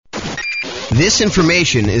This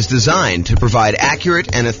information is designed to provide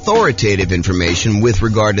accurate and authoritative information with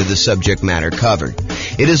regard to the subject matter covered.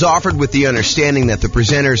 It is offered with the understanding that the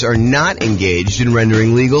presenters are not engaged in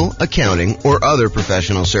rendering legal, accounting, or other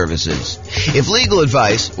professional services. If legal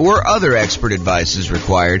advice or other expert advice is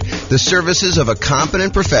required, the services of a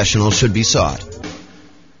competent professional should be sought.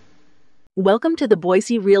 Welcome to the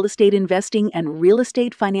Boise Real Estate Investing and Real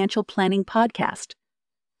Estate Financial Planning Podcast.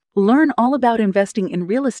 Learn all about investing in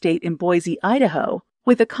real estate in Boise, Idaho,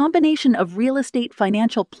 with a combination of real estate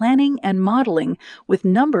financial planning and modeling with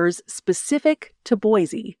numbers specific to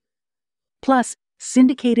Boise. Plus,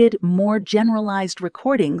 syndicated, more generalized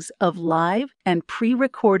recordings of live and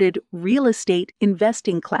pre-recorded real estate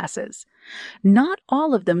investing classes, not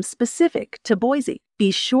all of them specific to Boise.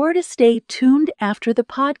 Be sure to stay tuned after the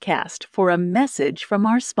podcast for a message from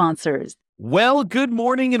our sponsors. Well, good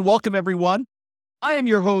morning and welcome, everyone. I am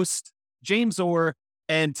your host, James Orr,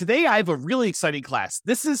 and today I have a really exciting class.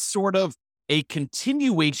 This is sort of a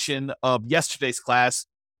continuation of yesterday's class,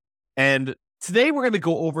 and today we're going to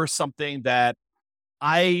go over something that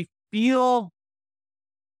I feel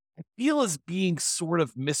is being sort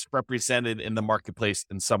of misrepresented in the marketplace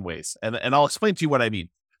in some ways, and I'll explain to you what I mean.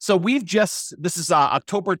 So this is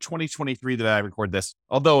October 2023 that I record this,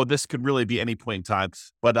 although this could really be any point in time,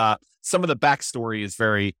 but some of the backstory is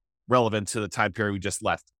very relevant to the time period we just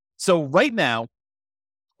left. So right now,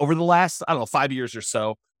 over the last, 5 years or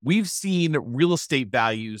so, we've seen real estate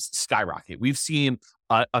values skyrocket. We've seen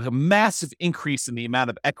a massive increase in the amount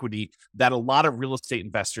of equity that a lot of real estate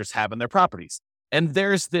investors have in their properties. And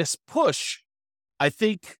there's this push, I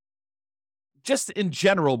think, just in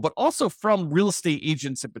general, but also from real estate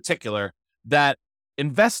agents in particular, that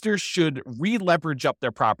investors should re-leverage up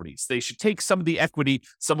their properties. They should take some of the equity,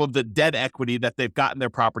 some of the dead equity that they've got in their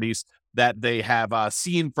properties that they have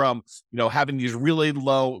seen from, having these really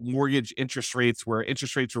low mortgage interest rates where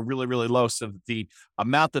interest rates were really, really low. So that the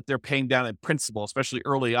amount that they're paying down in principal, especially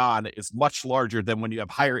early on, is much larger than when you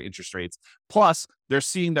have higher interest rates. Plus, they're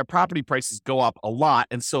seeing their property prices go up a lot.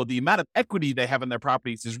 And so the amount of equity they have in their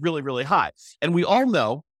properties is really, really high. And we all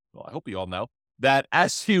know, well, I hope you all know, that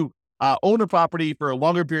as you own a property for a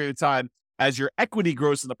longer period of time, as your equity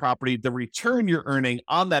grows in the property, the return you're earning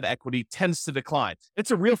on that equity tends to decline. It's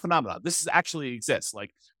a real phenomenon. This actually exists. Like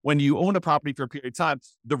when you own a property for a period of time,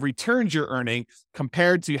 the returns you're earning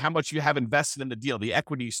compared to how much you have invested in the deal, the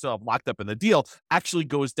equity you still have locked up in the deal, actually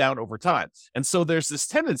goes down over time. And so there's this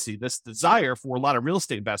tendency, this desire for a lot of real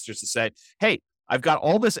estate investors to say, hey, I've got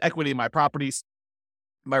all this equity in my properties.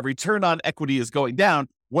 My return on equity is going down.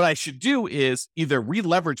 What I should do is either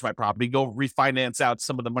re-leverage my property, go refinance out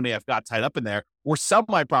some of the money I've got tied up in there, or sell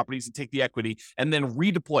my properties and take the equity and then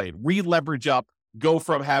redeploy it, re-leverage up, go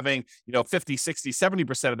from having, 50, 60,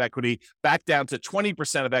 70% of equity back down to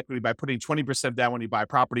 20% of equity by putting 20% down when you buy a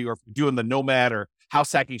property, or if you're doing the nomad or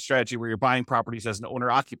house hacking strategy where you're buying properties as an owner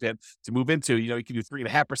occupant to move into, you can do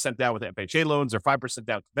 3.5% down with FHA loans or 5%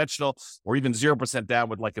 down conventional, or even 0% down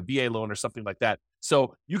with like a VA loan or something like that.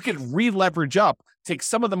 So you can re-leverage up, take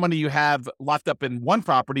some of the money you have locked up in one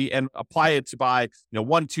property and apply it to buy,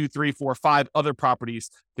 1, 2, 3, 4, 5 other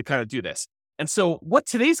properties to kind of do this. And so what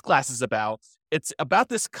today's class is about, it's about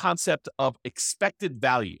this concept of expected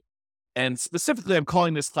value. And specifically, I'm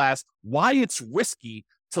calling this class why it's risky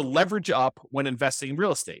to leverage up when investing in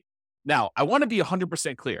real estate. Now, I want to be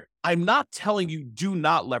 100% clear. I'm not telling you do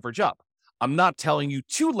not leverage up. I'm not telling you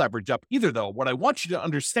to leverage up either, though. What I want you to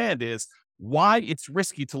understand is why it's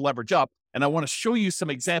risky to leverage up. And I want to show you some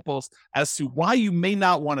examples as to why you may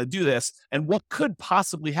not want to do this and what could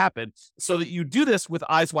possibly happen, so that you do this with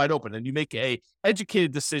eyes wide open and you make a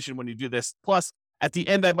educated decision when you do this. Plus, at the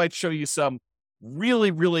end, I might show you some really,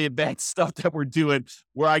 really advanced stuff that we're doing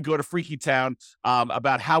where I go to Freaky Town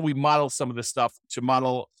about how we model some of this stuff to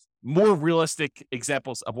model more realistic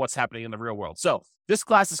examples of what's happening in the real world. So this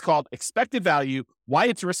class is called Expected Value, Why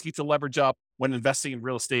It's Risky to Leverage Up when Investing in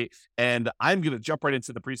Real Estate. And I'm going to jump right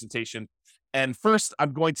into the presentation. And first,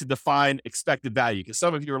 I'm going to define expected value, because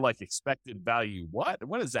some of you are like, expected value, what?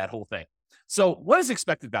 What is that whole thing? So what is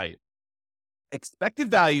expected value?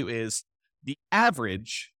 Expected value is the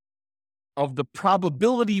average of the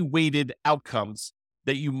probability weighted outcomes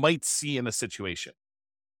that you might see in a situation.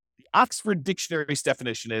 The Oxford Dictionary's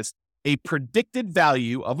definition is a predicted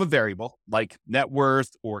value of a variable like net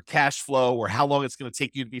worth or cash flow, or how long it's going to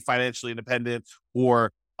take you to be financially independent,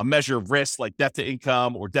 or a measure of risk like debt to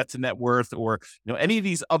income or debt to net worth, or any of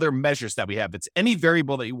these other measures that we have. It's any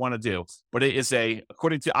variable that you want to do, but it is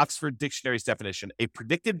according to Oxford Dictionary's definition, a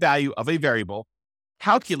predicted value of a variable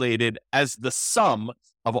calculated as the sum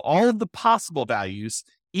of all of the possible values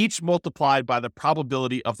each multiplied by the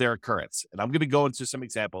probability of their occurrence. And I'm going to go into some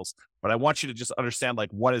examples, but I want you to just understand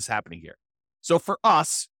like what is happening here. So for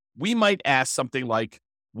us, we might ask something like,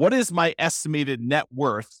 what is my estimated net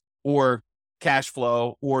worth or cash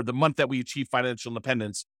flow or the month that we achieve financial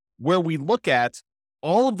independence, where we look at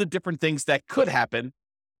all of the different things that could happen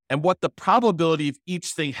and what the probability of each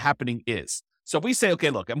thing happening is. So if we say, okay,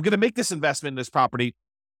 look, I'm going to make this investment in this property.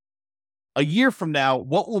 A year from now,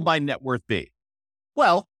 what will my net worth be?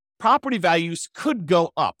 Well, property values could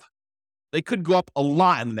go up. They could go up a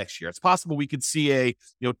lot in the next year. It's possible we could see a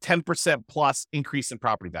 10% plus increase in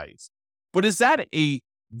property values. But is that a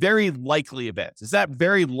very likely event? Is that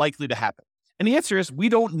very likely to happen? And the answer is we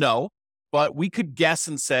don't know, but we could guess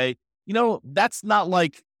and say, that's not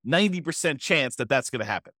like 90% chance that that's going to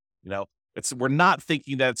happen. We're not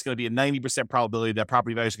thinking that it's going to be a 90% probability that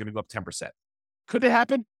property values are going to go up 10%. Could it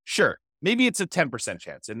happen? Sure. Maybe it's a 10%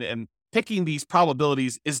 chance. And picking these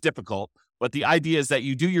probabilities is difficult, but the idea is that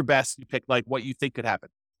you do your best. You pick like what you think could happen.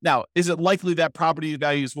 Now, is it likely that property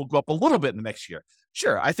values will go up a little bit in the next year?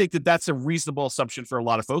 Sure. I think that that's a reasonable assumption for a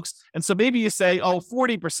lot of folks. And so maybe you say,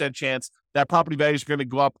 40% chance that property values are going to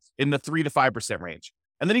go up in the 3 to 5% range.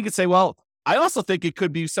 And then you could say, well, I also think it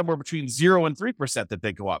could be somewhere between 0 and 3% that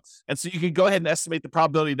they go up. And so you can go ahead and estimate the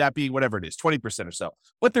probability of that being whatever it is, 20% or so.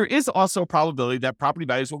 But there is also a probability that property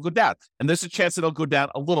values will go down. And there's a chance that it'll go down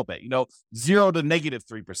a little bit, 0 to negative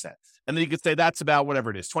 3%. And then you could say that's about whatever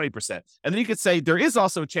it is, 20%. And then you could say there is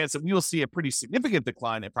also a chance that we will see a pretty significant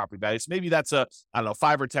decline in property values. Maybe that's a,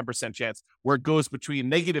 5 or 10% chance where it goes between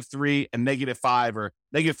 -3 and -5 or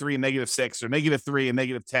 -3 and -6 or -3 and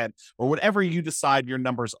 -10 or whatever you decide your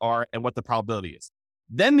numbers are and what the probability is.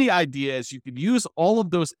 Then the idea is you could use all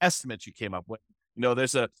of those estimates you came up with.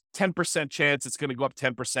 There's a 10% chance it's going to go up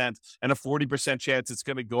 10% and a 40% chance it's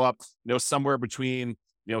going to go up, somewhere between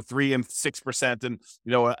 3 and 6% and,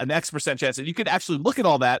 an X% chance. And you could actually look at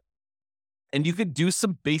all that and you could do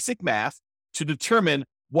some basic math to determine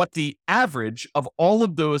what the average of all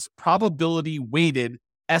of those probability weighted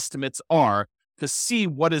estimates are to see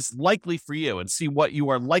what is likely for you and see what you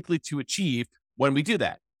are likely to achieve when we do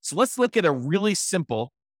that. So let's look at a really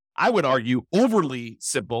simple, I would argue overly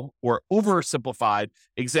simple or oversimplified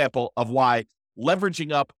example of why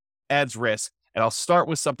leveraging up adds risk. And I'll start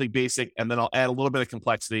with something basic, and then I'll add a little bit of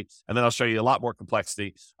complexity, and then I'll show you a lot more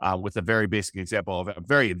complexity with a very basic example of a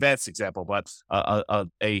very advanced example, but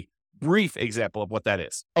a brief example of what that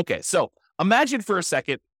is. Okay, so imagine for a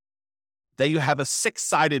second that you have a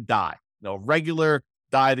 6-sided die, regular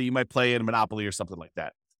die that you might play in Monopoly or something like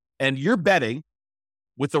that. And you're betting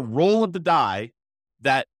with the roll of the die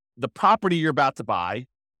that the property you're about to buy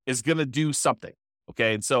is going to do something.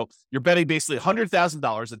 Okay, and so you're betting basically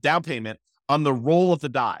 $100,000, a down payment, on the roll of the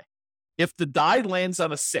die. If the die lands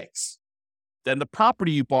on a 6, then the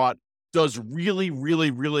property you bought does really,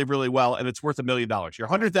 really, really, really well, and it's worth $1 million. Your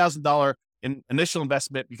 $100,000 in initial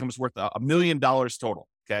investment becomes worth $1 million total.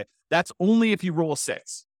 Okay, that's only if you roll a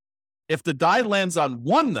 6. If the die lands on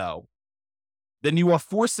 1, though, then you are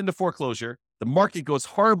forced into foreclosure. The market goes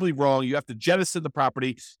horribly wrong. You have to jettison the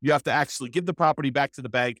property. You have to actually give the property back to the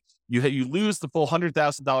bank. You lose the full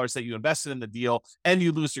 $100,000 that you invested in the deal, and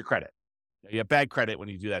you lose your credit. You have bad credit when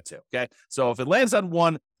you do that too. Okay. So if it lands on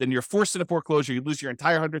 1, then you're forced into foreclosure. You lose your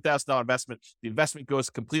entire $100,000 investment. The investment goes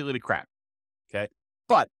completely to crap. Okay.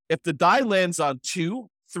 But if the die lands on 2,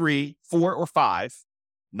 3, 4, or 5,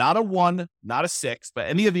 not a 1, not a 6, but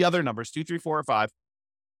any of the other numbers, 2, 3, 4, or 5,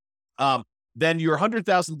 then your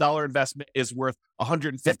 $100,000 investment is worth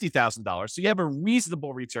 $150,000. So you have a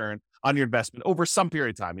reasonable return on your investment over some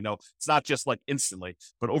period of time. It's not just like instantly,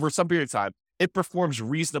 but over some period of time, it performs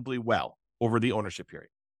reasonably well over the ownership period.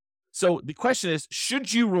 So the question is,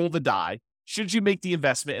 should you roll the die? Should you make the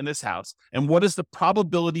investment in this house? And what is the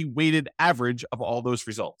probability weighted average of all those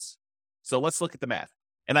results? So let's look at the math.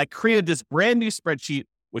 And I created this brand new spreadsheet,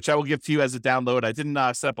 which I will give to you as a download. I didn't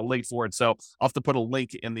set up a link for it, so I'll have to put a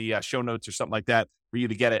link in the show notes or something like that for you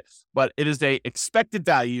to get it. But it is a expected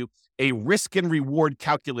value, a risk and reward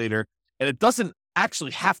calculator, and it doesn't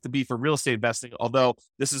actually have to be for real estate investing, although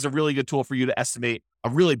this is a really good tool for you to estimate, a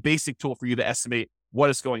really basic tool for you to estimate what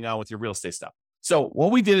is going on with your real estate stuff. So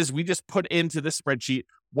what we did is we just put into this spreadsheet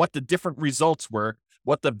what the different results were,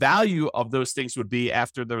 what the value of those things would be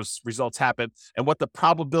after those results happen, and what the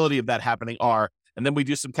probability of that happening are. And then we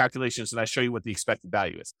do some calculations, and I show you what the expected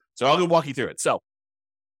value is. So I'll go walk you through it. So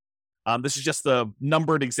this is just the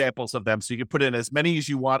numbered examples of them. So you can put in as many as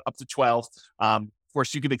you want, up to 12. Of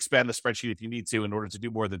course, you can expand the spreadsheet if you need to in order to do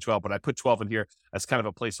more than 12, but I put 12 in here as kind of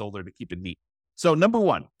a placeholder to keep it neat. So number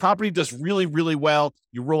 1, property does really, really well.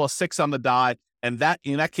 You roll a 6 on the die, and that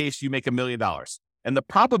in that case, you make $1 million. And the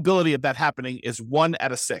probability of that happening is 1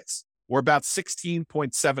 out of 6, or about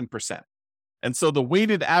 16.7%. And so the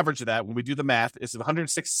weighted average of that, when we do the math, is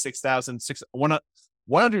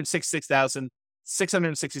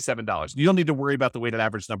 $166,667. You don't need to worry about the weighted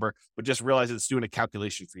average number, but just realize it's doing a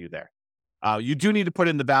calculation for you there. You do need to put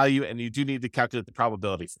in the value, and you do need to calculate the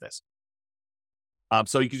probability for this.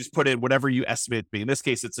 So you can just put in whatever you estimate it to be. In this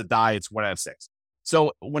case, it's a die. It's 1 out of 6.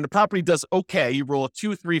 So when the property does okay, you roll a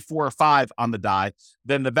 2, 3, 4, or 5 on the die,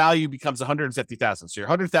 then the value becomes $150,000. So your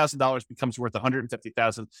 $100,000 becomes worth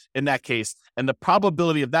 $150,000 in that case. And the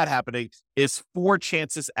probability of that happening is 4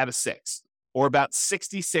 chances out of 6, or about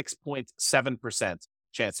 66.7%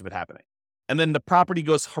 chance of it happening. And then the property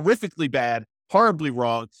goes horrifically bad, horribly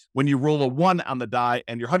wrong, when you roll a 1 on the die,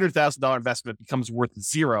 and your $100,000 investment becomes worth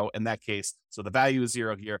 0 in that case. So the value is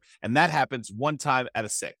 0 here. And that happens 1 time out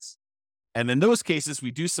of 6. And in those cases, we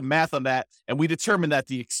do some math on that, and we determine that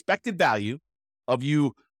the expected value of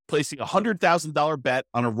you placing a $100,000 bet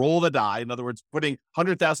on a roll of the die, in other words, putting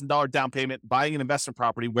 $100,000 down payment, buying an investment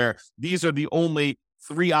property where these are the only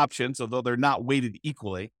 3 options, although they're not weighted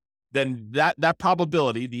equally, then that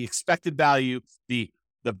probability, the expected value, the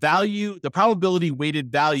probability weighted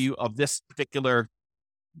value of this particular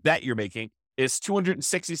bet you're making is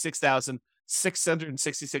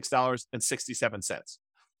 $266,666.67.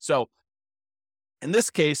 So in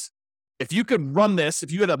this case, if you could run this,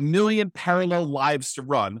 if you had 1 million parallel lives to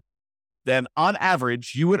run, then on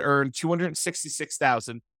average, you would earn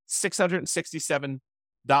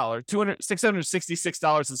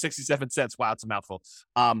 $666,667. Wow, it's a mouthful.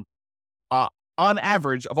 On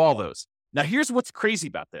average of all those. Now, here's what's crazy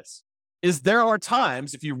about this, is there are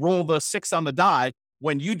times, if you roll the 6 on the die,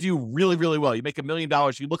 when you do really, really well, you make $1 million,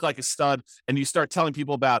 you look like a stud, and you start telling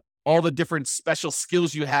people about all the different special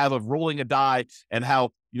skills you have of rolling a die and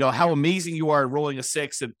how amazing you are at rolling a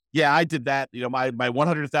 6. And yeah, I did that. My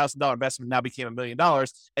 $100,000 investment now became $1 million,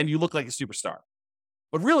 and you look like a superstar.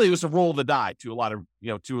 But really, it was a roll of the die to a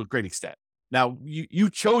great extent. Now, you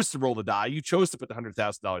chose to roll the die. You chose to put the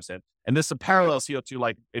 $100,000 in. And this parallels here to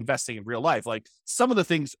like investing in real life. Like some of the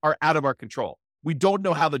things are out of our control. We don't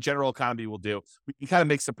know how the general economy will do. We can kind of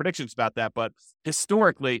make some predictions about that. But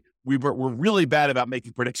historically, we're really bad about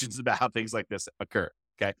making predictions about how things like this occur.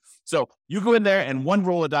 Okay. So you go in there and one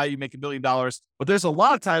roll of die, you make $1 million. But there's a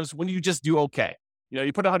lot of times when you just do okay.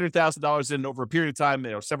 You put $100,000 in over a period of time,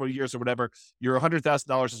 several years or whatever, your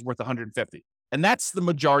 $100,000 is worth $150,000. And that's the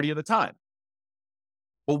majority of the time.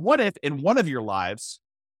 But what if in one of your lives,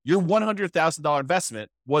 your $100,000 investment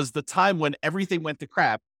was the time when everything went to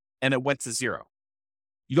crap and it went to 0?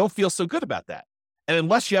 You don't feel so good about that. And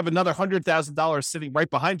unless you have another $100,000 sitting right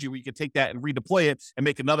behind you where you can take that and redeploy it and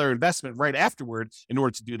make another investment right afterward in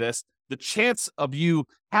order to do this, the chance of you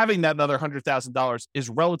having that another $100,000 is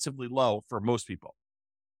relatively low for most people.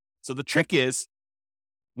 So the trick is,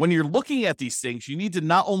 when you're looking at these things, you need to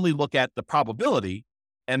not only look at the probability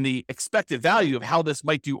and the expected value of how this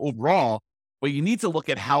might do overall, but you need to look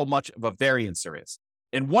at how much of a variance there is.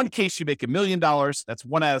 In one case, you make $1 million. That's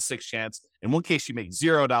 1 out of 6 chance. In one case, you make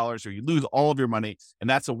 $0 or you lose all of your money, and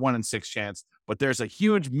that's a 1 in 6 chance. But there's a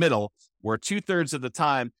huge middle where 2/3 of the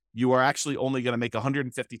time, you are actually only going to make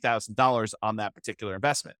 $150,000 on that particular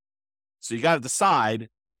investment. So you got to decide,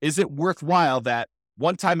 is it worthwhile that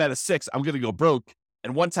 1 time out of 6, I'm going to go broke,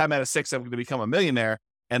 and 1 time out of 6, I'm going to become a millionaire,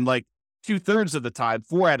 and like 2/3 of the time,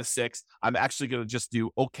 4 out of 6, I'm actually going to just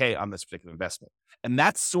do okay on this particular investment. And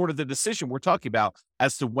that's sort of the decision we're talking about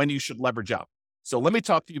as to when you should leverage up. So let me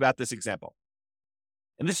talk to you about this example.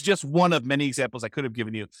 And this is just one of many examples I could have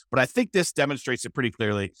given you, but I think this demonstrates it pretty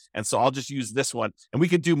clearly. And so I'll just use this one, and we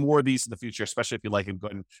could do more of these in the future, especially if you like them. Go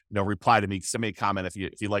ahead and reply to me, send me a comment if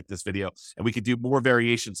you like this video, and we could do more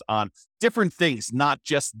variations on different things, not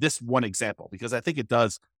just this one example, because I think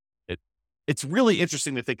it's really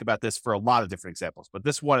interesting to think about this for a lot of different examples, but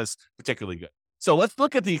this one is particularly good. So let's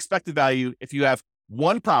look at the expected value. If you have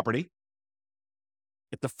one property,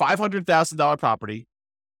 it's a $500,000 property,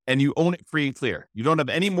 and you own it free and clear. You don't have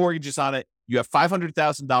any mortgages on it. You have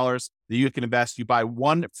 $500,000 that you can invest. You buy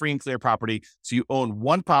one free and clear property. So you own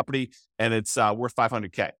one property, and it's worth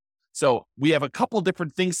 $500K. So we have a couple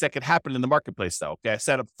different things that could happen in the marketplace, though. Okay, I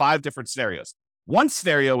set up 5 different scenarios. One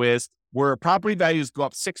scenario is where property values go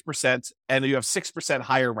up 6% and you have 6%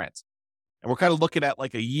 higher rent. And we're kind of looking at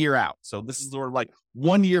like a year out. So this is sort of like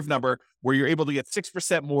 1 year of number where you're able to get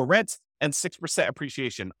 6% more rent and 6%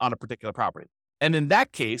 appreciation on a particular property. And in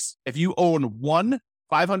that case, if you own one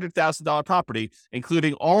 $500,000 property,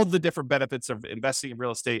 including all of the different benefits of investing in real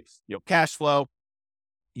estate, cash flow,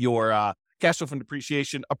 your cash flow from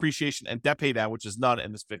depreciation, appreciation, and debt pay down, which is none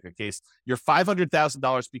in this particular case, your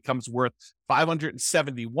 $500,000 becomes worth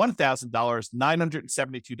 $571,000,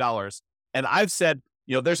 $972. And I've said,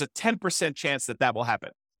 there's a 10% chance that will happen,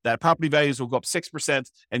 that property values will go up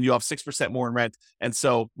 6% and you'll have 6% more in rent. And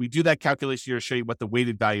so we do that calculation here to show you what the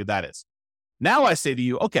weighted value of that is. Now I say to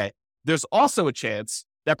you, okay, there's also a chance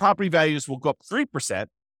that property values will go up 3%,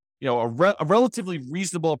 a relatively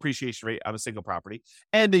reasonable appreciation rate on a single property,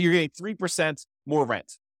 and you're getting 3% more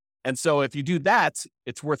rent. And so if you do that,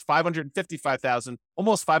 it's worth $555,000,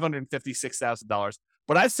 almost $556,000.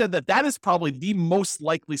 But I've said that is probably the most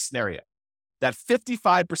likely scenario, that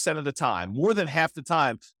 55% of the time, more than half the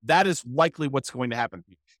time, that is likely what's going to happen.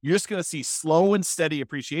 You're just going to see slow and steady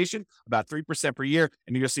appreciation, about 3% per year,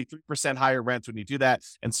 and you're going to see 3% higher rent when you do that.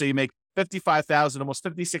 And so you make $55,000, almost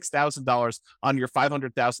 $56,000 on your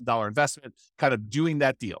 $500,000 investment, kind of doing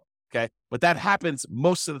that deal. Okay. But that happens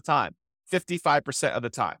most of the time, 55% of the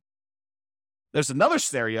time. There's another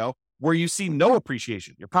scenario where you see no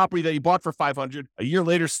appreciation. Your property that you bought for $500, a year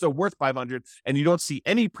later is still worth $500, and you don't see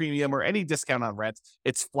any premium or any discount on rent.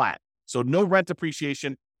 It's flat. So no rent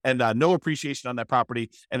appreciation and no appreciation on that property.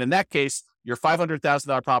 And in that case, your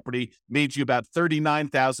 $500,000 property made you about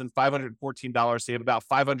 $39,514. So you have about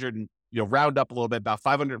round up a little bit, about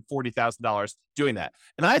 $540,000 doing that.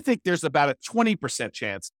 And I think there's about a 20%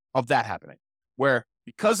 chance of that happening, where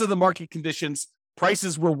because of the market conditions,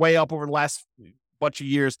 prices were way up over the last bunch of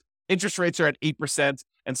years. Interest rates are at 8%.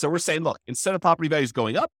 And so we're saying, look, instead of property values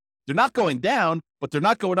going up, they're not going down, but they're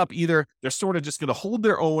not going up either. They're sort of just going to hold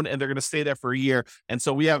their own and they're going to stay there for a year. And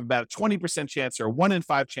so we have about a 20% chance or a 1 in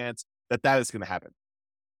 5 chance that is going to happen.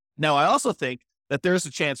 Now, I also think that there's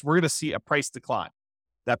a chance we're going to see a price decline,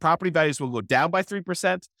 that property values will go down by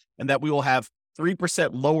 3% and that we will have 3%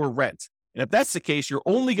 lower rent. And if that's the case, you're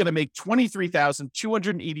only going to make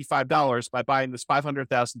 $23,285 by buying this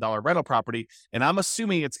 $500,000 rental property. And I'm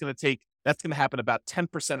assuming that's going to happen about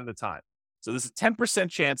 10% of the time. So there's a 10%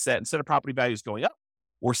 chance that instead of property values going up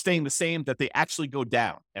or staying the same, that they actually go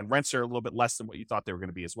down and rents are a little bit less than what you thought they were going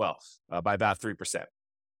to be as well, by about 3%.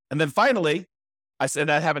 And then finally, I said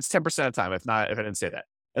that happens 10% of the time, if I didn't say that.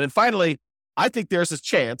 And then finally, I think there's a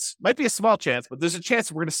chance, might be a small chance, but there's a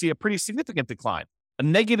chance we're going to see a pretty significant decline, a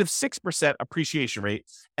negative 6% appreciation rate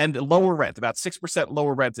and lower rent, about 6%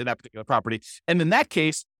 lower rent in that particular property. And in that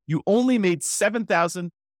case, you only made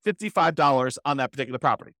 $7,055 on that particular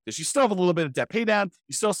property, because you still have a little bit of debt pay down,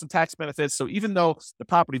 you still have some tax benefits. So even though the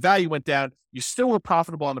property value went down, you still were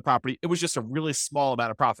profitable on the property. It was just a really small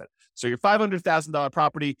amount of profit. So your $500,000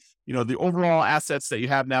 property, the overall assets that you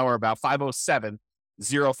have now are about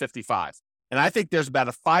 $507,055. And I think there's about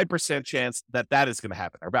a 5% chance that is going to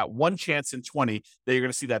happen, or about 1 chance in 20 that you're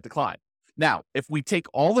going to see that decline. Now, if we take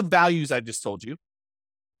all the values I just told you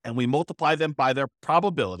and we multiply them by their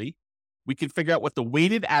probability, we can figure out what the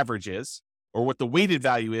weighted average is, or what the weighted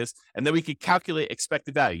value is, and then we can calculate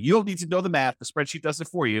expected value. You don't need to know the math. The spreadsheet does it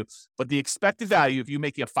for you. But the expected value, if you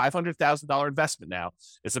make a $500,000 investment now,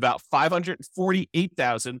 is about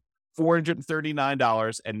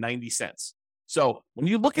 $548,439.90. So when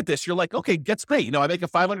you look at this, you're like, okay, that's great. I make a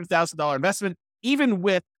 $500,000 investment, even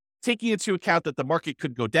with taking into account that the market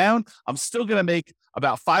could go down, I'm still going to make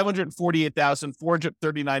about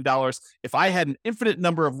 $548,439. If I had an infinite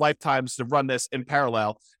number of lifetimes to run this in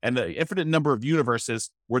parallel and the infinite number of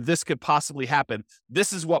universes where this could possibly happen,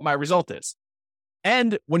 this is what my result is.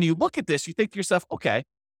 And when you look at this, you think to yourself, okay,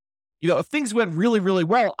 if things went really, really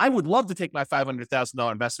well, I would love to take my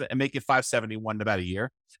 $500,000 investment and make it $571 in about a year.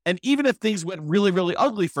 And even if things went really, really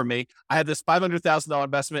ugly for me, I had this $500,000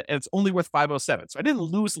 investment and it's only worth $507. So I didn't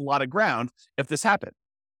lose a lot of ground if this happened.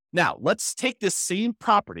 Now, let's take this same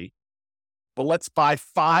property, but let's buy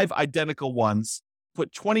 5 identical ones,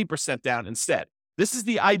 put 20% down instead. This is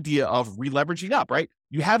the idea of releveraging up, right?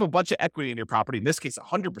 You have a bunch of equity in your property, in this case,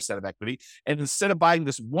 100% of equity. And instead of buying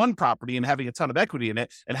this one property and having a ton of equity in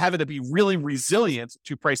it and having to be really resilient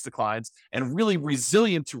to price declines and really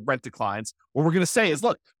resilient to rent declines, what we're going to say is,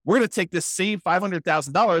 look, we're going to take this same $500,000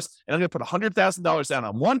 and I'm going to put $100,000 down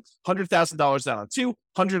on 1, $100,000 down on 2,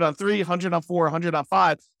 100 on 3, 100 on 4, 100 on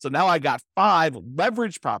 5. So now I got 5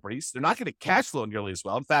 leverage properties. They're not going to cash flow nearly as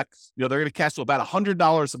well. In fact, they're going to cash flow about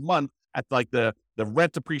 $100 a month at like the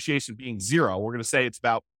rent depreciation being 0. We're going to say it's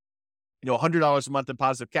about, $100 a month in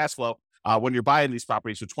positive cash flow when you're buying these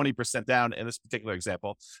properties, so 20% down in this particular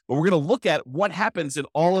example. But we're going to look at what happens in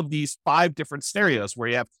all of these 5 different scenarios where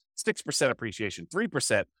you have 6% appreciation,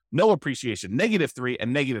 3%, no appreciation, -3,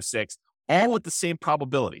 and -6, all with the same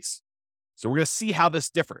probabilities. So we're going to see how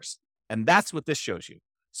this differs. And that's what this shows you.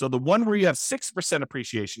 So the one where you have 6%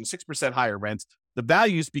 appreciation, 6% higher rent, the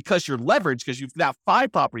values, because you're leveraged, because you've got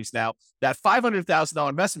 5 properties now, that $500,000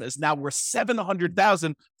 investment is now worth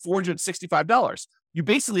 $700,465. You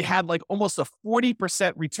basically had like almost a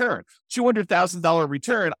 40% return, $200,000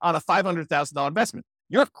 return on a $500,000 investment.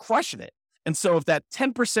 You're crushing it. And so if that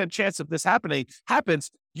 10% chance of this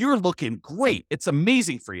happens, you're looking great. It's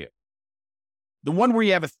amazing for you. The one where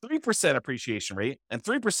you have a 3% appreciation rate and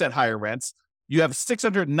 3% higher rents, you have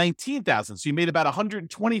 $619,000. So you made about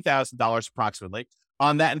 $120,000 approximately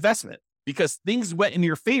on that investment because things went in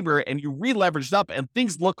your favor and you re-leveraged up and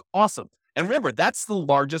things look awesome. And remember, that's the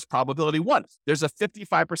largest probability one. There's a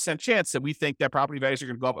 55% chance that we think that property values are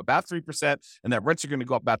going to go up about 3% and that rents are going to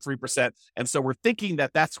go up about 3%. And so we're thinking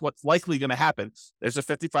that that's what's likely going to happen. There's a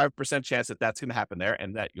 55% chance that that's going to happen there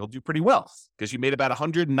and that you'll do pretty well because you made about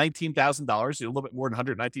 $119,000, a little bit more than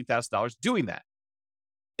 $119,000 doing that.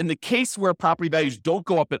 In the case where property values don't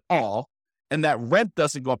go up at all and that rent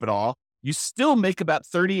doesn't go up at all, you still make about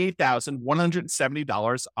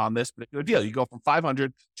 $38,170 on this particular deal. You go from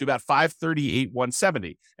 $500 to about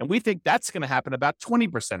 $538,170. And we think that's going to happen about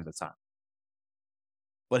 20% of the time.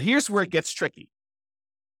 But here's where it gets tricky.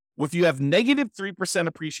 If you have negative 3%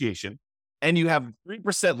 appreciation and you have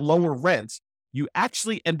 3% lower rent, you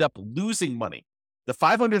actually end up losing money. The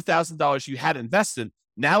 $500,000 you had invested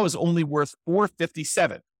now is only worth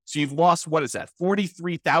 $457,000. So you've lost, what is that?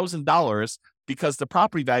 $43,000 because the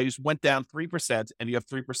property values went down 3% and you have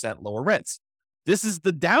 3% lower rents. This is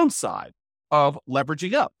the downside of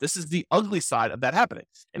leveraging up. This is the ugly side of that happening.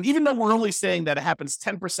 And even though we're only saying that it happens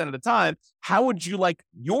 10% of the time, how would you like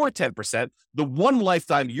your 10%, the one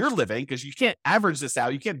lifetime you're living, because you can't average this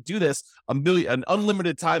out. You can't do this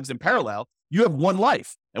unlimited times in parallel. You have one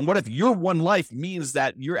life. And what if your one life means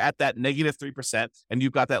that you're at that negative 3% and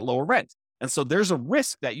you've got that lower rent? And so there's a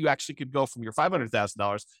risk that you actually could go from your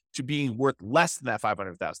 $500,000 to being worth less than that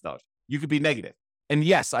 $500,000. You could be negative. And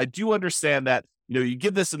yes, I do understand that, you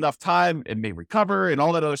give this enough time, it may recover and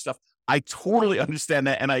all that other stuff. I totally understand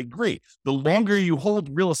that. And I agree. The longer you hold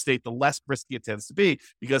real estate, the less risky it tends to be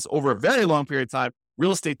because over a very long period of time,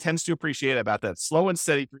 real estate tends to appreciate about that slow and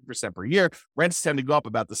steady 3% per year. Rents tend to go up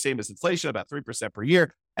about the same as inflation, about 3% per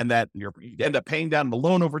year. And that you end up paying down the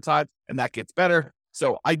loan over time and that gets better.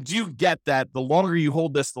 So I do get that the longer you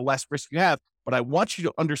hold this, the less risk you have, but I want you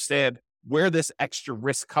to understand where this extra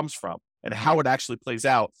risk comes from and how it actually plays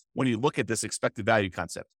out when you look at this expected value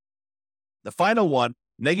concept. The final one,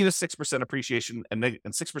 negative 6% appreciation and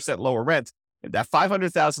 6% lower rent, and that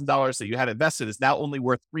 $500,000 that you had invested is now only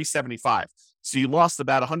worth $375,000. So you lost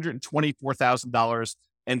about $124,000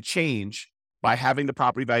 and change by having the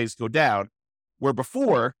property values go down, where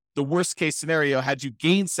before, the worst case scenario had you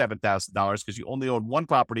gain $7,000 because you only owned one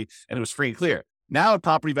property and it was free and clear. Now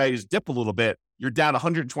property values dip a little bit. You're down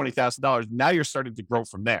 $120,000. Now you're starting to grow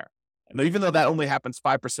from there. And even though that only happens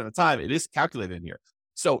 5% of the time, it is calculated in here.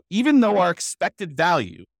 So even though our expected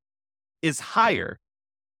value is higher,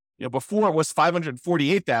 before it was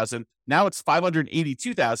 $548,000, now it's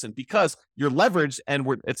 $582,000 because you're leveraged and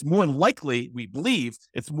it's more likely, we believe,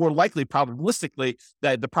 it's more likely probabilistically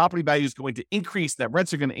that the property value is going to increase, that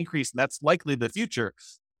rents are going to increase, and that's likely the future.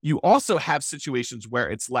 You also have situations where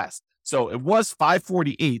it's less. So it was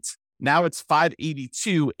 $548, now it's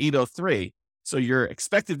 $582,803. So your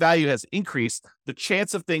expected value has increased. The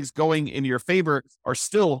chance of things going in your favor are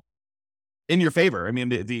still in your favor. I mean,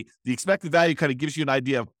 the expected value kind of gives you an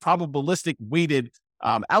idea of probabilistic weighted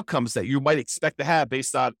outcomes that you might expect to have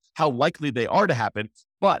based on how likely they are to happen.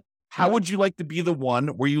 But how would you like to be the one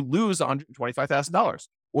where you lose $125,000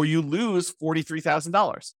 or you lose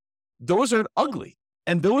 $43,000? Those are ugly.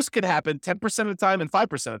 And those could happen 10% of the time and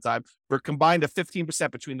 5% of the time for combined of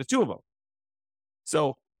 15% between the two of them.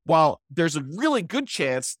 So while there's a really good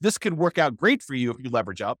chance this could work out great for you if you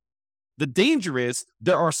leverage up, the danger is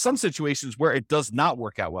there are some situations where it does not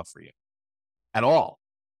work out well for you at all.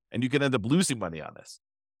 And you can end up losing money on this.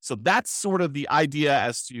 So that's sort of the idea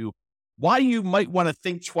as to why you might want to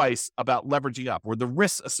think twice about leveraging up or the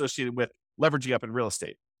risks associated with leveraging up in real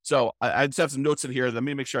estate. So I just have some notes in here. Let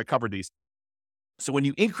me make sure I cover these. So when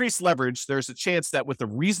you increase leverage, there's a chance that with a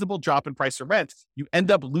reasonable drop in price of rent, you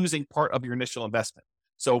end up losing part of your initial investment.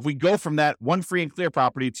 So if we go from that one free and clear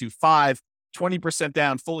property to 20%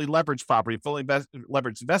 down, fully leveraged property,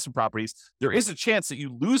 leveraged investment properties, there is a chance that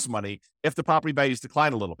you lose money if the property values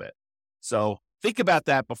decline a little bit. So think about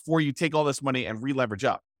that before you take all this money and re-leverage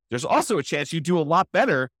up. There's also a chance you do a lot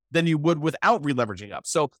better than you would without re-leveraging up.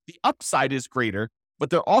 So the upside is greater,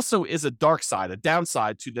 but there also is a dark side, a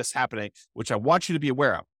downside to this happening, which I want you to be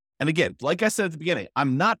aware of. And again, like I said at the beginning,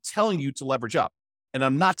 I'm not telling you to leverage up and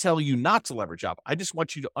I'm not telling you not to leverage up. I just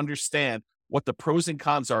want you to understand what the pros and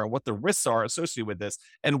cons are and what the risks are associated with this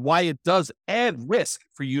and why it does add risk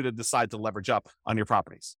for you to decide to leverage up on your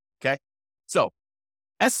properties. Okay. So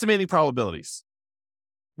estimating probabilities.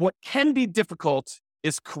 What can be difficult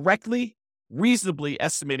is correctly, reasonably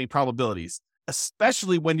estimating probabilities,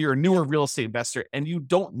 especially when you're a newer real estate investor and you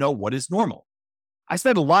don't know what is normal. I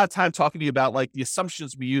spend a lot of time talking to you about like the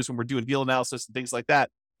assumptions we use when we're doing deal analysis and things like that.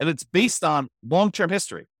 And it's based on long-term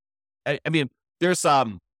history. I mean, there's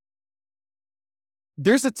a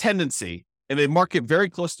tendency in a market very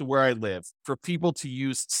close to where I live for people to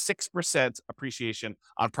use 6% appreciation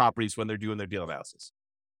on properties when they're doing their deal analysis.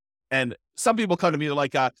 And some people come to me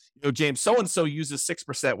like, James, so-and-so uses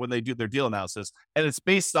 6% when they do their deal analysis. And it's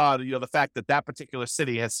based on, the fact that that particular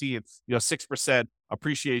city has seen, 6%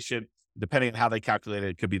 appreciation, depending on how they calculate it.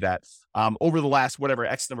 It could be that over the last, whatever,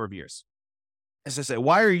 X number of years. As I say,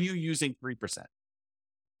 why are you using 3%?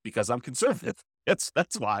 Because I'm conservative. That's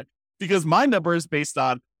why. Because my number is based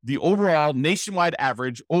on the overall nationwide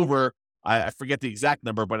average over, I forget the exact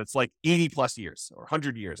number, but it's like 80 plus years or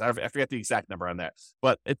 100 years. I forget the exact number on that.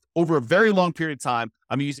 But it's over a very long period of time.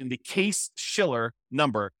 I'm using the Case-Shiller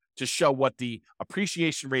number to show what the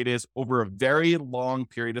appreciation rate is over a very long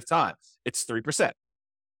period of time. It's 3%.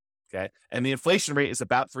 Okay. And the inflation rate is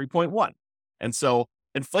about 3.1. And so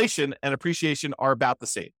inflation and appreciation are about the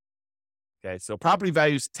same. Okay. So property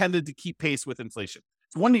values tended to keep pace with inflation.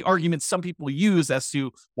 It's one of the arguments some people use as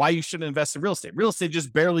to why you shouldn't invest in real estate. Real estate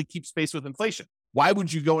just barely keeps pace with inflation. Why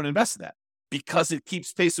would you go and invest in that? Because it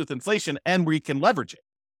keeps pace with inflation and we can leverage it.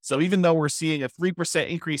 So even though we're seeing a 3%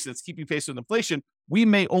 increase that's keeping pace with inflation, we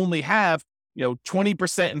may only have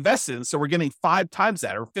 20% invested in. So we're getting 5 times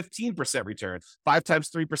that or 15% return, 5 times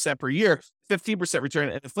 3% per year, 15% return,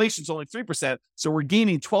 and inflation's only 3%. So we're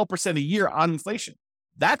gaining 12% a year on inflation.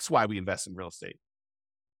 That's why we invest in real estate.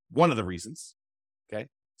 One of the reasons. Okay.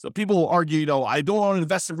 So people will argue, I don't want to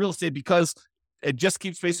invest in real estate because it just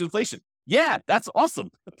keeps pace with inflation. Yeah, that's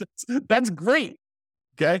awesome. That's great.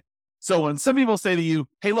 Okay. So when some people say to you,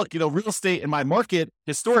 hey, look, real estate in my market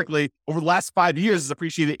historically over the last 5 years has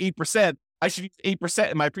appreciated 8%. I should use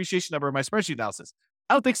 8% in my appreciation number in my spreadsheet analysis.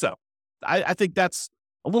 I don't think so. I think that's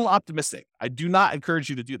a little optimistic. I do not encourage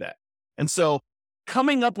you to do that. And so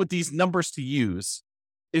coming up with these numbers to use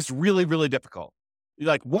is really, really difficult.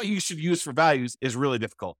 Like what you should use for values is really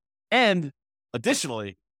difficult. And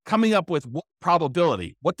additionally, coming up with what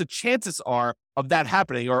probability, what the chances are of that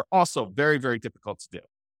happening are also very, very difficult to do,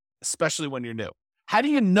 especially when you're new. How do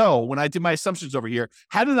you know, when I did my assumptions over here,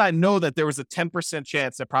 how did I know that there was a 10%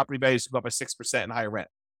 chance that property values would go up by 6% and higher rent?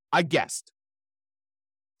 I guessed.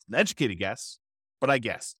 It's an educated guess, but I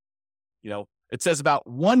guessed. It says about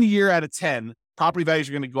 1 year out of 10, property values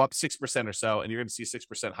are going to go up 6% or so, and you're going to see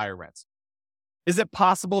 6% higher rents. Is it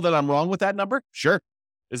possible that I'm wrong with that number? Sure.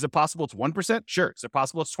 Is it possible it's 1%? Sure. Is it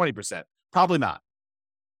possible it's 20%? Probably not.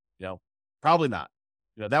 Probably not.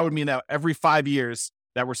 That would mean that every 5 years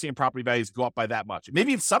that we're seeing property values go up by that much.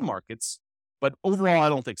 Maybe in some markets, but overall, I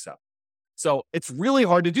don't think so. So it's really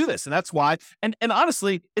hard to do this. And that's why, and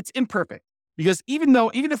honestly, it's imperfect because even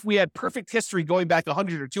if we had perfect history going back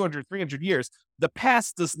 100 or 200, 300 years, the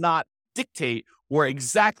past does not dictate or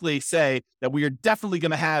exactly say that we are definitely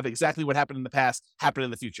going to have exactly what happened in the past happen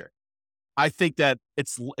in the future. I think that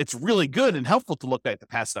it's really good and helpful to look at the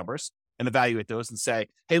past numbers and evaluate those and say,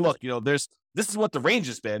 hey, look, this is what the range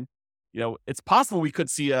has been. It's possible we could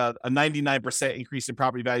see a 99% increase in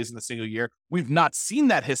property values in a single year. We've not seen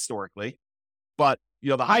that historically, but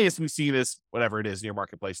the highest we've seen is whatever it is in your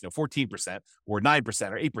marketplace, 14% or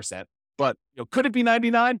 9% or 8%. But could it be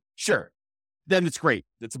 99? Sure. Then it's great.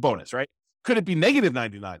 It's a bonus, right? Could it be negative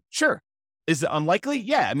 99? Sure. Is it unlikely?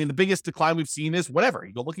 Yeah. I mean, the biggest decline we've seen is whatever.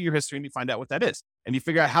 You go look at your history and you find out what that is. And you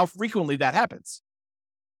figure out how frequently that happens.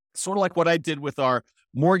 Sort of like what I did with our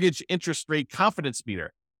mortgage interest rate confidence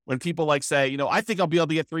meter. When people say, I think I'll be able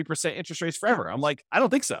to get 3% interest rates forever. I'm like, I don't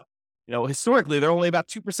think so. Historically, they're only about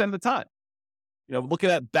 2% of the time. Looking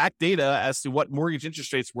at back data as to what mortgage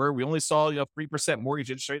interest rates were, we only saw, 3% mortgage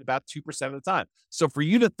interest rate about 2% of the time. So for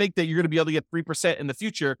you to think that you're going to be able to get 3% in the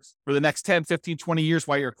future for the next 10, 15, 20 years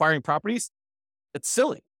while you're acquiring properties, it's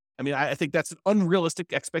silly. I mean, I think that's an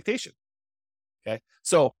unrealistic expectation. Okay.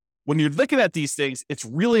 So when you're looking at these things, it's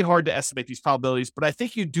really hard to estimate these probabilities, but I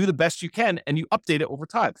think you do the best you can and you update it over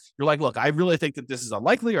time. You're like, look, I really think that this is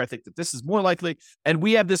unlikely, or I think that this is more likely. And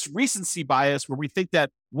we have this recency bias where we think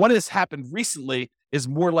that what has happened recently is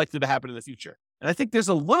more likely to happen in the future. And I think there's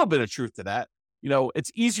a little bit of truth to that.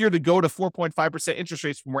 It's easier to go to 4.5% interest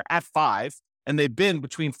rates when we're at 5, and they've been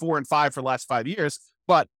between 4 and 5 for the last 5 years.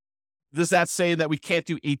 But does that say that we can't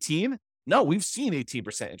do 18? No, we've seen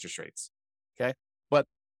 18% interest rates. Okay. But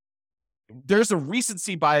there's a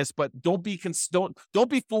recency bias, but don't be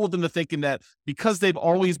fooled into thinking that because they've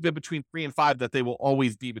always been between 3 and 5, that they will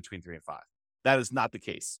always be between 3 and 5. That is not the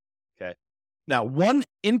case. Okay. Now,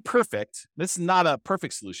 this is not a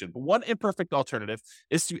perfect solution, but one imperfect alternative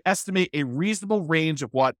is to estimate a reasonable range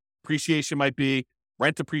of what appreciation might be,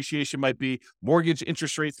 rent appreciation might be, mortgage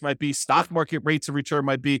interest rates might be, stock market rates of return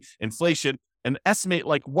might be, inflation, and estimate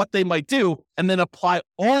like what they might do, and then apply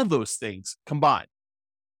all those things combined.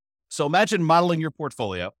 So imagine modeling your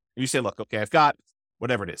portfolio, and you say, look, okay, I've got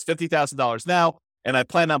whatever it is, $50,000 now, and I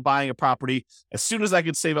plan on buying a property as soon as I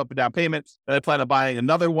can save up a down payment. And I plan on buying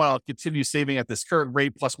another one. I'll continue saving at this current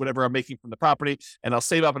rate plus whatever I'm making from the property. And I'll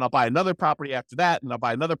save up and I'll buy another property after that. And I'll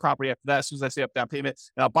buy another property after that as soon as I save up down payment.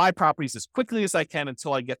 And I'll buy properties as quickly as I can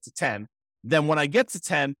until I get to 10. Then when I get to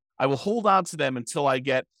 10, I will hold on to them until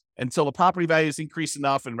the property values increase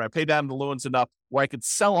enough and I pay down the loans enough where I could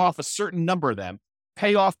sell off a certain number of them,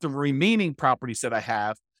 pay off the remaining properties that I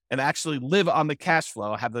have, and actually live on the cash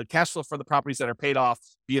flow, have the cash flow for the properties that are paid off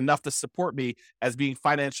be enough to support me as being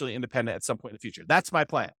financially independent at some point in the future. That's my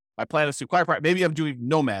plan. My plan is to acquire property. Maybe I'm doing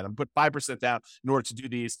nomad. I'm put 5% down in order to do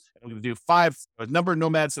these. I'm going to do a number of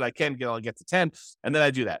nomads that I can get. I'll get to 10, and then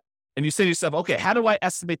I do that. And you say to yourself, okay, how do I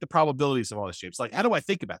estimate the probabilities of all this, James? Like, how do I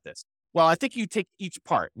think about this? Well, I think you take each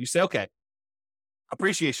part. You say, okay,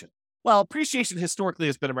 appreciation. Well, appreciation historically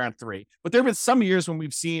has been around 3, but there have been some years when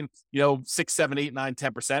we've seen, 6, 7, 8, 9,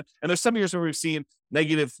 10%. And there's some years where we've seen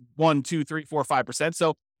negative 1, 2, 3, 4, 5%.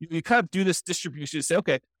 So you kind of do this distribution to say,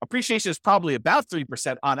 okay, appreciation is probably about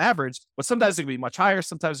 3% on average, but sometimes it can be much higher.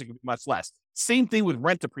 Sometimes it can be much less. Same thing with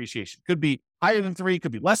rent appreciation. Could be higher than 3,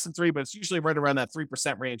 could be less than 3, but it's usually right around that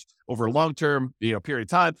 3% range over a long-term, period of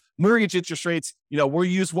time. Mortgage interest rates, we'll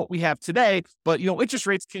use what we have today, but, interest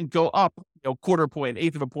rates can go up, quarter point,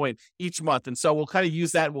 eighth of a point each month. And so we'll kind of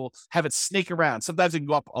use that. We'll have it snake around. Sometimes it can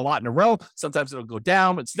go up a lot in a row. Sometimes it'll go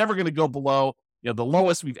down. It's never going to go below, the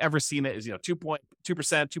lowest we've ever seen it is, 2.2%,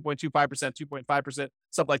 2.25%, 2.5%,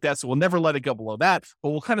 something like that. So we'll never let it go below that, but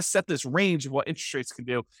we'll kind of set this range of what interest rates can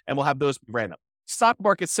do, and we'll have those be random. Stock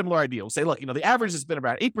market, similar idea. We'll say, look, the average has been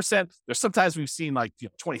around 8%. There's sometimes we've seen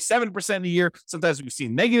 27% a year. Sometimes we've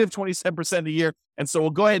seen negative 27% a year. And so we'll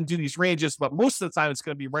go ahead and do these ranges, but most of the time it's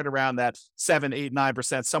going to be right around that 7, 8,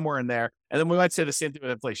 9%, somewhere in there. And then we might say the same thing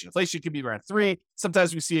with inflation. Inflation can be around 3.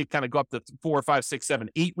 Sometimes we see it kind of go up to 4, 5, 6, 7,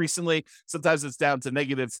 8 recently. Sometimes it's down to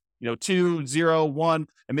negative, 2, 0, 1,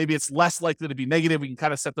 and maybe it's less likely to be negative. We can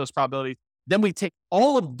kind of set those probabilities. Then we take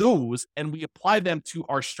all of those and we apply them to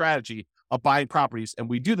our strategy of buying properties. And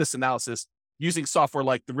we do this analysis using software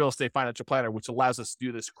like the Real Estate Financial Planner, which allows us to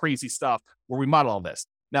do this crazy stuff where we model all this.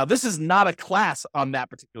 Now, this is not a class on that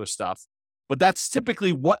particular stuff, but that's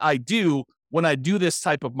typically what I do when I do this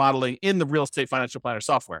type of modeling in the Real Estate Financial Planner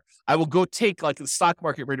software. I will go take like the stock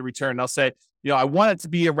market rate of return, and I'll say, I want it to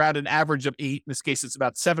be around an average of 8. In this case, it's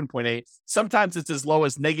about 7.8. Sometimes it's as low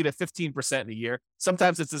as negative 15% in a year.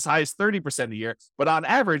 Sometimes it's as high as 30% a year. But on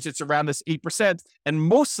average, it's around this 8%. And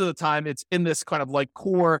most of the time, it's in this kind of like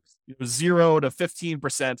core 0 to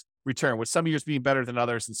 15% return, with some years being better than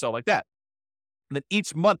others and so like that. And then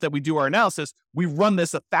each month that we do our analysis, we run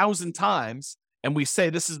this 1,000 times. And we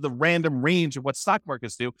say this is the random range of what stock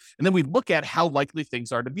markets do. And then we look at how likely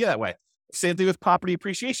things are to be that way. Same thing with property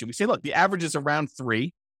appreciation. We say, look, the average is around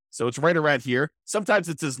 3. So it's right around here. Sometimes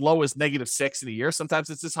it's as low as negative 6 in a year. Sometimes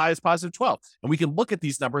it's as high as positive 12. And we can look at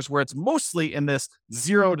these numbers where it's mostly in this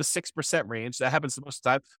 0 to 6% range. That happens most of the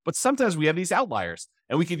time. But sometimes we have these outliers.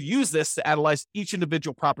 And we could use this to analyze each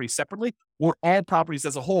individual property separately, or all properties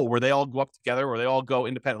as a whole, where they all go up together or they all go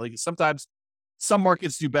independently. Because sometimes some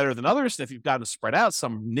markets do better than others. And if you've got them spread out,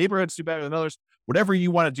 some neighborhoods do better than others. Whatever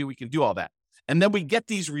you want to do, we can do all that. And then we get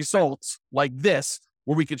these results like this,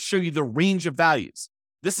 where we could show you the range of values.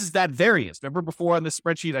 This is that variance. Remember before on this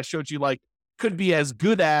spreadsheet, I showed you could be as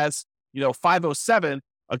good as, 507.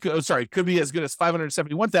 Could be as good as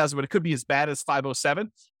 571,000, but it could be as bad as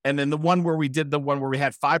 507. And then the one where we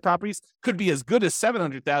had 5 properties could be as good as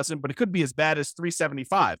 700,000, but it could be as bad as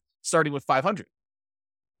 375, starting with 500.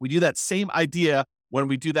 We do that same idea when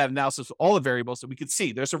we do that analysis of all the variables, that we could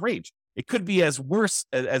see there's a range. It could be as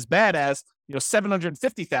bad as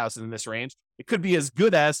 750,000 in this range. It could be as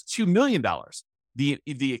good as $2 million.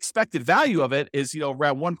 The expected value of it is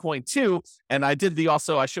around 1.2. And I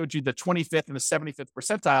showed you the 25th and the 75th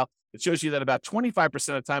percentile. It shows you that about 25%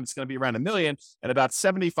 of the time it's going to be around $1 million, and about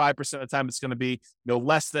 75% of the time it's going to be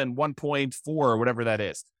less than 1.4 or whatever that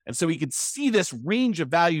is. And so we can see this range of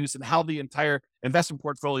values and how the entire investment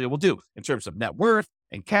portfolio will do in terms of net worth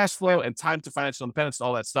and cash flow and time to financial independence and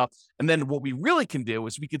all that stuff. And then what we really can do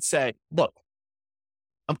is we could say, look,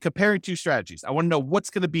 I'm comparing two strategies. I want to know what's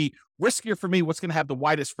going to be riskier for me, what's going to have the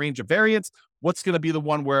widest range of variance, what's going to be the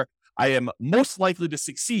one where I am most likely to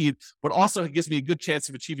succeed, but also it gives me a good chance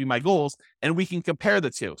of achieving my goals, and we can compare the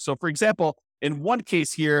two. So for example, in one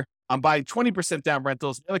case here, I'm buying 20% down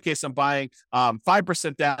rentals. In the other case, I'm buying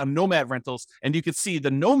 5% down Nomad rentals. And you can see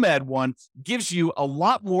the Nomad one gives you a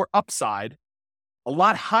lot more upside, a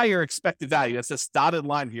lot higher expected value. That's this dotted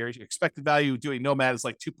line here. Your expected value doing Nomad is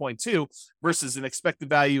like 2.2 versus an expected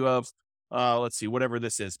value of, let's see, whatever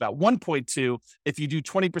this is, about 1.2 if you do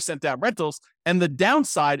 20% down rentals. And the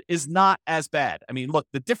downside is not as bad. I mean, look,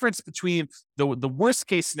 the difference between the worst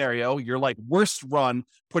case scenario, your like worst run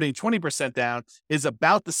putting 20% down, is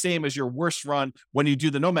about the same as your worst run when you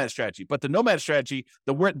do the Nomad strategy. But the Nomad strategy,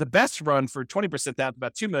 the best run for 20% down is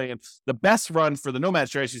about 2 million. The best run for the Nomad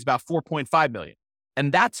strategy is about 4.5 million.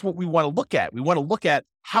 And that's what we want to look at. We want to look at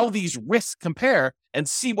how these risks compare and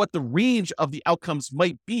see what the range of the outcomes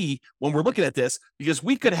might be when we're looking at this, because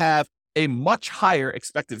we could have a much higher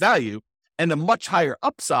expected value and a much higher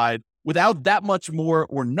upside without that much more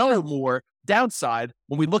or no more downside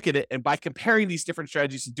when we look at it. And by comparing these different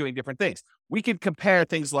strategies and doing different things, we can compare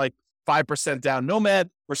things like 5% down Nomad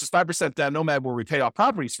versus 5% down Nomad where we pay off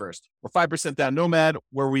properties first, or 5% down Nomad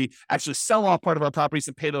where we actually sell off part of our properties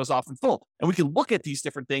and pay those off in full. And we can look at these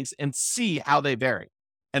different things and see how they vary.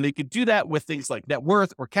 And they could do that with things like net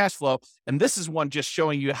worth or cash flow. And this is one just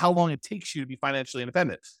showing you how long it takes you to be financially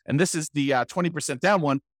independent. And this is the 20% down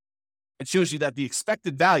one. It shows you that the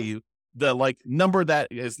expected value, the like number that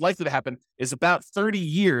is likely to happen, is about 30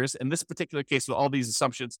 years in this particular case with all these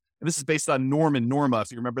assumptions. And this is based on Norm and Norma,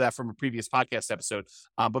 if you remember that from a previous podcast episode.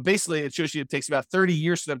 But basically, it shows you it takes about 30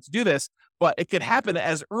 years for them to do this, but it could happen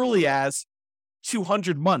as early as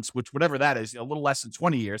 200 months, which whatever that is, a little less than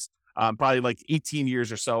 20 years, probably like 18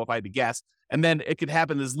 years or so, if I had to guess. And then it could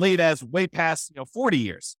happen as late as way past 40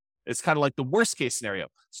 years. It's kind of like the worst case scenario.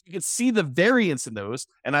 So you can see the variance in those.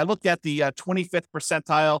 And I looked at the 25th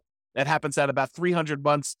percentile. That happens at about 300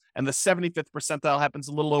 months, and the 75th percentile happens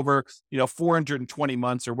a little over, 420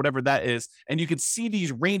 months or whatever that is. And you can see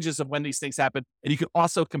these ranges of when these things happen, and you can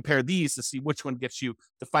also compare these to see which one gets you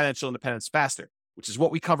to financial independence faster, which is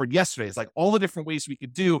what we covered yesterday. It's like all the different ways we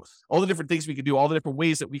could do, all the different things we could do, all the different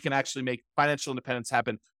ways that we can actually make financial independence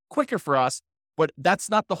happen quicker for us. But that's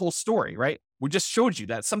not the whole story, right? We just showed you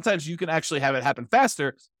that sometimes you can actually have it happen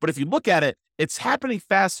faster, but if you look at it, it's happening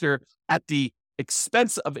faster at the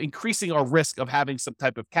expense of increasing our risk of having some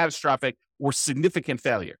type of catastrophic or significant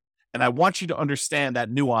failure. And I want you to understand that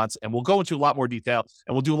nuance, and we'll go into a lot more detail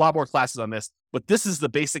and we'll do a lot more classes on this, but this is the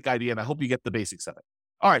basic idea, and I hope you get the basics of it.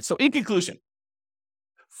 All right. So in conclusion,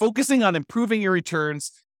 focusing on improving your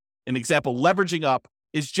returns, an example, leveraging up,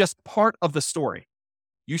 is just part of the story.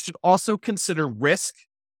 You should also consider risk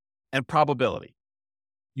and probability.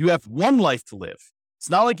 You have one life to live. It's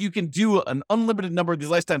not like you can do an unlimited number of these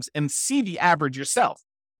lifetimes and see the average yourself.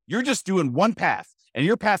 You're just doing one path, and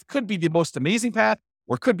your path could be the most amazing path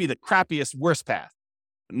or could be the crappiest, worst path.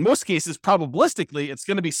 In most cases, probabilistically, it's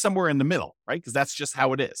going to be somewhere in the middle, right? Because that's just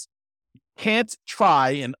how it is. You can't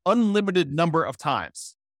try an unlimited number of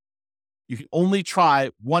times. You can only try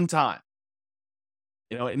one time.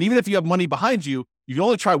 And even if you have money behind you, you can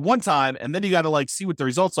only try one time, and then you got to see what the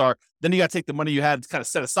results are. Then you got to take the money you had kind of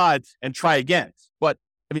set aside and try again. But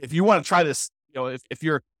I mean, if you want to try this, if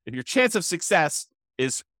your chance of success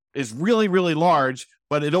is really, really large,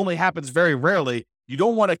 but it only happens very rarely, you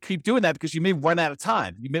don't want to keep doing that because you may run out of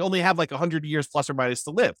time. You may only have 100 years plus or minus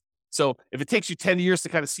to live. So if it takes you 10 years to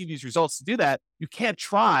kind of see these results to do that, you can't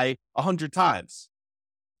try 100 times.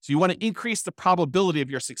 So you want to increase the probability of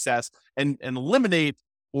your success and eliminate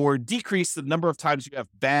or decrease the number of times you have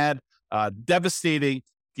bad, devastating,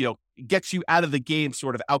 gets you out of the game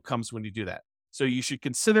sort of outcomes when you do that. So you should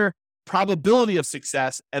consider probability of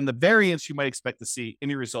success and the variance you might expect to see in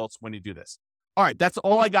your results when you do this. All right, that's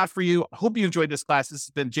all I got for you. I hope you enjoyed this class. This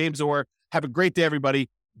has been James Orr. Have a great day, everybody.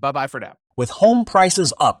 Bye-bye for now. With home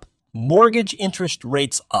prices up, mortgage interest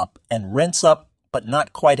rates up, and rents up, but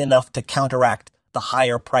not quite enough to counteract the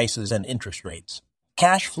higher prices and interest rates,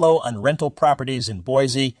 cash flow on rental properties in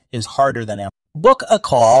Boise is harder than ever. Book a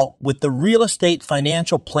call with the Real Estate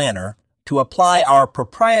Financial Planner to apply our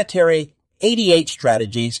proprietary 88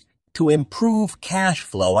 strategies to improve cash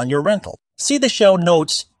flow on your rental. See the show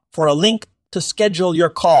notes for a link to schedule your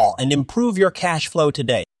call and improve your cash flow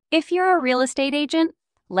today. If you're a real estate agent,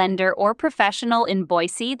 lender, or professional in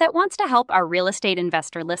Boise that wants to help our real estate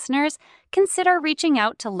investor listeners, consider reaching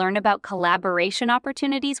out to learn about collaboration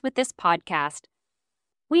opportunities with this podcast.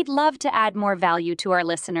 We'd love to add more value to our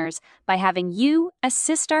listeners by having you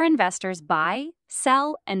assist our investors buy,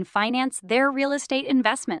 sell, and finance their real estate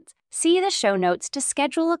investments. See the show notes to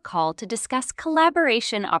schedule a call to discuss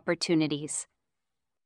collaboration opportunities.